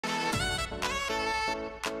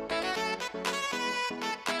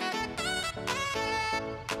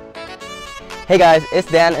Hey guys, it's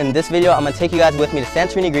Dan, and in this video I'm going to take you guys with me to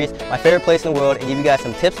Santorini, Greece, my favorite place in the world, and give you guys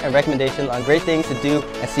some tips and recommendations on great things to do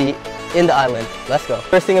and see in the island. Let's go.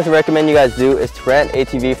 First thing to recommend you guys do is to rent an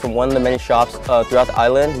ATV from one of the many shops throughout the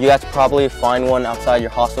island. You guys probably find one outside your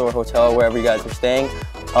hostel or hotel, wherever you guys are staying.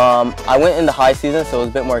 I went in the high season, so it was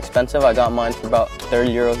a bit more expensive. I got mine for about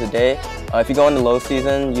 30 euros a day. If you go in the low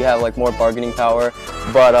season, you have like more bargaining power,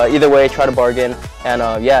 but either way, try to bargain.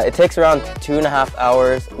 And yeah, it takes around 2.5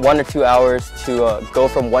 hours, 1 or 2 hours to go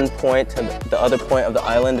from one point to the other point of the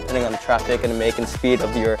island, depending on the traffic and the make and speed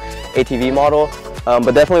of your ATV model.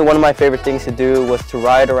 But definitely one of my favorite things to do was to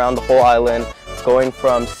ride around the whole island, going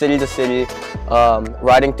from city to city,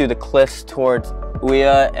 riding through the cliffs towards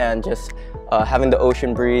Uia, and just having the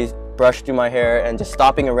ocean breeze brush through my hair, and just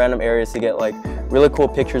stopping in random areas to get like really cool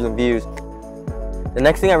pictures and views. The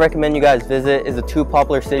next thing I recommend you guys visit is the two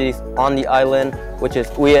popular cities on the island, which is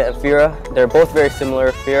Uia and Fira. They're both very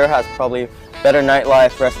similar. Fira has probably better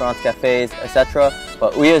nightlife, restaurants, cafes, etc.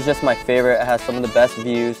 But Uia is just my favorite. It has some of the best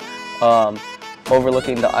views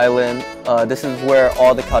overlooking the island. This is where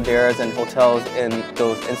all the calderas and hotels in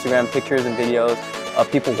those Instagram pictures and videos of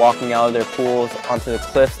people walking out of their pools onto the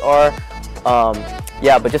cliffs are.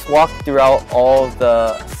 Yeah, but just walk throughout all of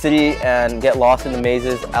the city and get lost in the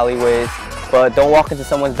mazes, alleyways, but don't walk into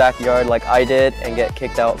someone's backyard like I did and get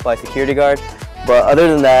kicked out by security guards. But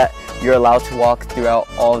other than that, you're allowed to walk throughout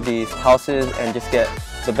all of these houses and just get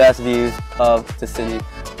the best views of the city.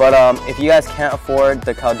 But if you guys can't afford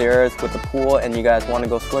the calderas with the pool and you guys want to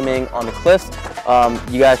go swimming on the cliffs,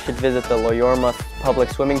 you guys should visit the Loyormas public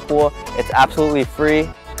swimming pool. It's absolutely free.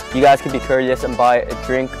 You guys can be courteous and buy a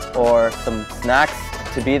drink or some snacks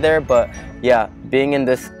to be there, but yeah, being in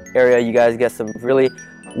this area, you guys get some really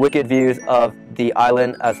wicked views of the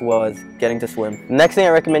island as well as getting to swim. The next thing I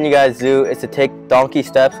recommend you guys do is to take donkey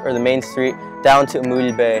steps or the main street down to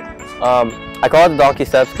Amoudi Bay. I call it the donkey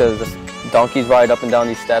steps because the donkeys ride up and down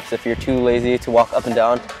these steps if you're too lazy to walk up and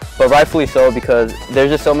down, but rightfully so because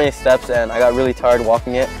there's just so many steps and I got really tired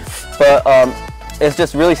walking it. But it's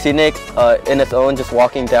just really scenic in its own, just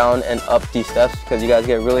walking down and up these steps, because you guys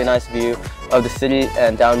get a really nice view of the city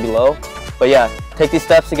and down below. But yeah, take these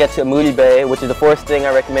steps to get to Amoudi Bay, which is the fourth thing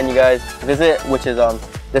I recommend you guys visit, which is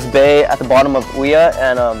this bay at the bottom of Uia.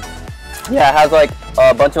 And yeah, it has like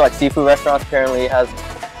a bunch of like seafood restaurants. Apparently it has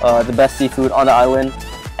the best seafood on the island.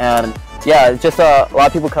 And yeah, it's just a lot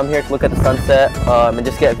of people come here to look at the sunset and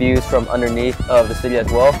just get views from underneath of the city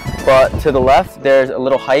as well. But to the left, there's a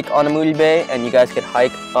little hike on Amoudi Bay, and you guys could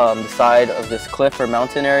hike the side of this cliff or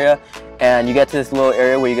mountain area, and you get to this little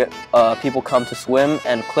area where you get people come to swim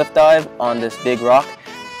and cliff dive on this big rock,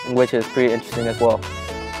 which is pretty interesting as well.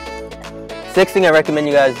 Sixth thing I recommend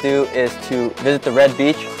you guys do is to visit the Red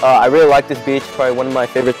Beach. I really like this beach. It's probably one of my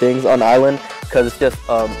favorite things on the island because it's just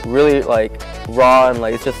really like raw, and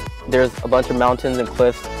like it's just, there's a bunch of mountains and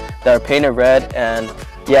cliffs that are painted red, and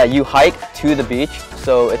yeah, you hike to the beach,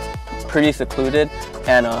 so it's pretty secluded,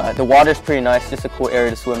 and the water's pretty nice, just a cool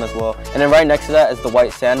area to swim as well. And then right next to that is the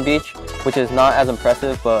white sand beach, which is not as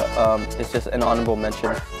impressive, but it's just an honorable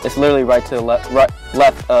mention. It's literally right to the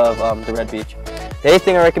left of the Red Beach. The eighth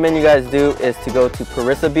thing I recommend you guys do is to go to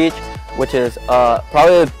Perissa Beach, which is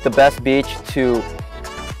probably the best beach to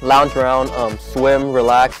lounge around, swim,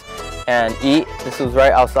 relax, and eat. This was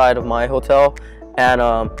right outside of my hotel, and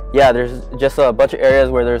yeah, there's just a bunch of areas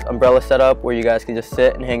where there's umbrellas set up where you guys can just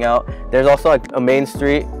sit and hang out. There's also like a main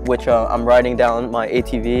street, which I'm riding down my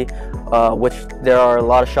ATV, which there are a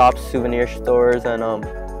lot of shops, souvenir stores, and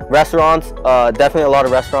restaurants. Definitely a lot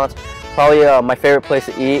of restaurants. Probably my favorite place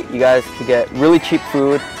to eat. You guys could get really cheap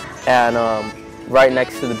food, and right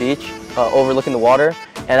next to the beach, overlooking the water.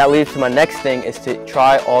 And that leads to my next thing, is to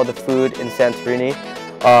try all the food in Santorini.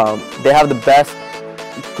 They have the best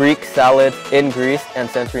Greek salad in Greece, and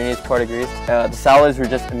Santorini is part of Greece. The salads were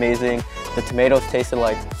just amazing. The tomatoes tasted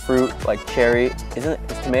like fruit, like cherry. Is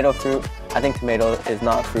tomato fruit? I think tomato is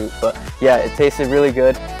not fruit, but yeah, it tasted really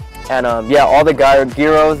good. And yeah, all the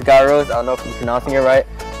gyros, I don't know if I'm pronouncing it right,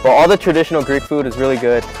 but all the traditional Greek food is really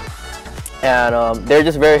good. And they're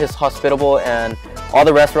just very hospitable, and all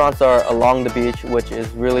the restaurants are along the beach, which is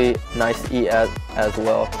really nice to eat as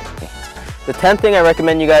well. The 10th thing I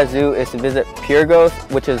recommend you guys do is to visit Pyrgos,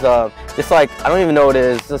 which is just like, I don't even know what it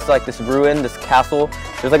is, it's just like this ruin, this castle.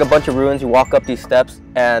 There's like a bunch of ruins. You walk up these steps,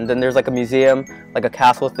 and then there's like a museum, like a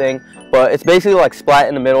castle thing. But it's basically like splat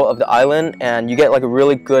in the middle of the island, and you get like a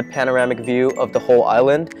really good panoramic view of the whole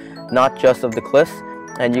island, not just of the cliffs.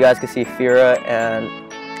 And you guys can see Fira and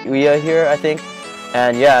Uia here, I think.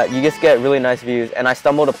 And yeah, you just get really nice views. And I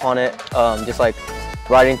stumbled upon it just like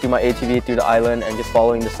riding through my ATV through the island and just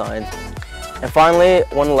following the signs. And finally,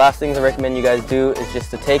 one of the last things I recommend you guys do is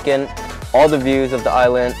just to take in all the views of the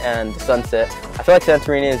island and the sunset. I feel like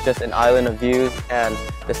Santorini is just an island of views, and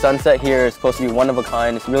the sunset here is supposed to be one of a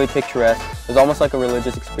kind. It's really picturesque. It's almost like a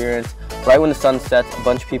religious experience. Right when the sun sets, a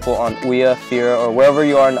bunch of people on Fira, or wherever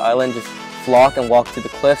you are on the island just flock and walk to the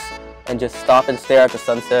cliffs and just stop and stare at the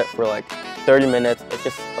sunset for like 30 minutes. It's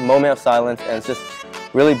just a moment of silence, and it's just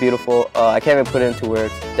really beautiful. I can't even put it into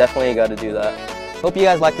words. Definitely got to do that. Hope you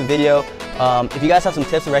guys liked the video. If you guys have some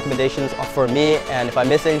tips and recommendations for me, and if I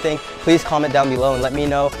missed anything, please comment down below and let me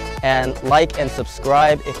know. And like and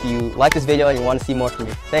subscribe if you like this video and you want to see more from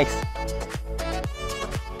me. Thanks.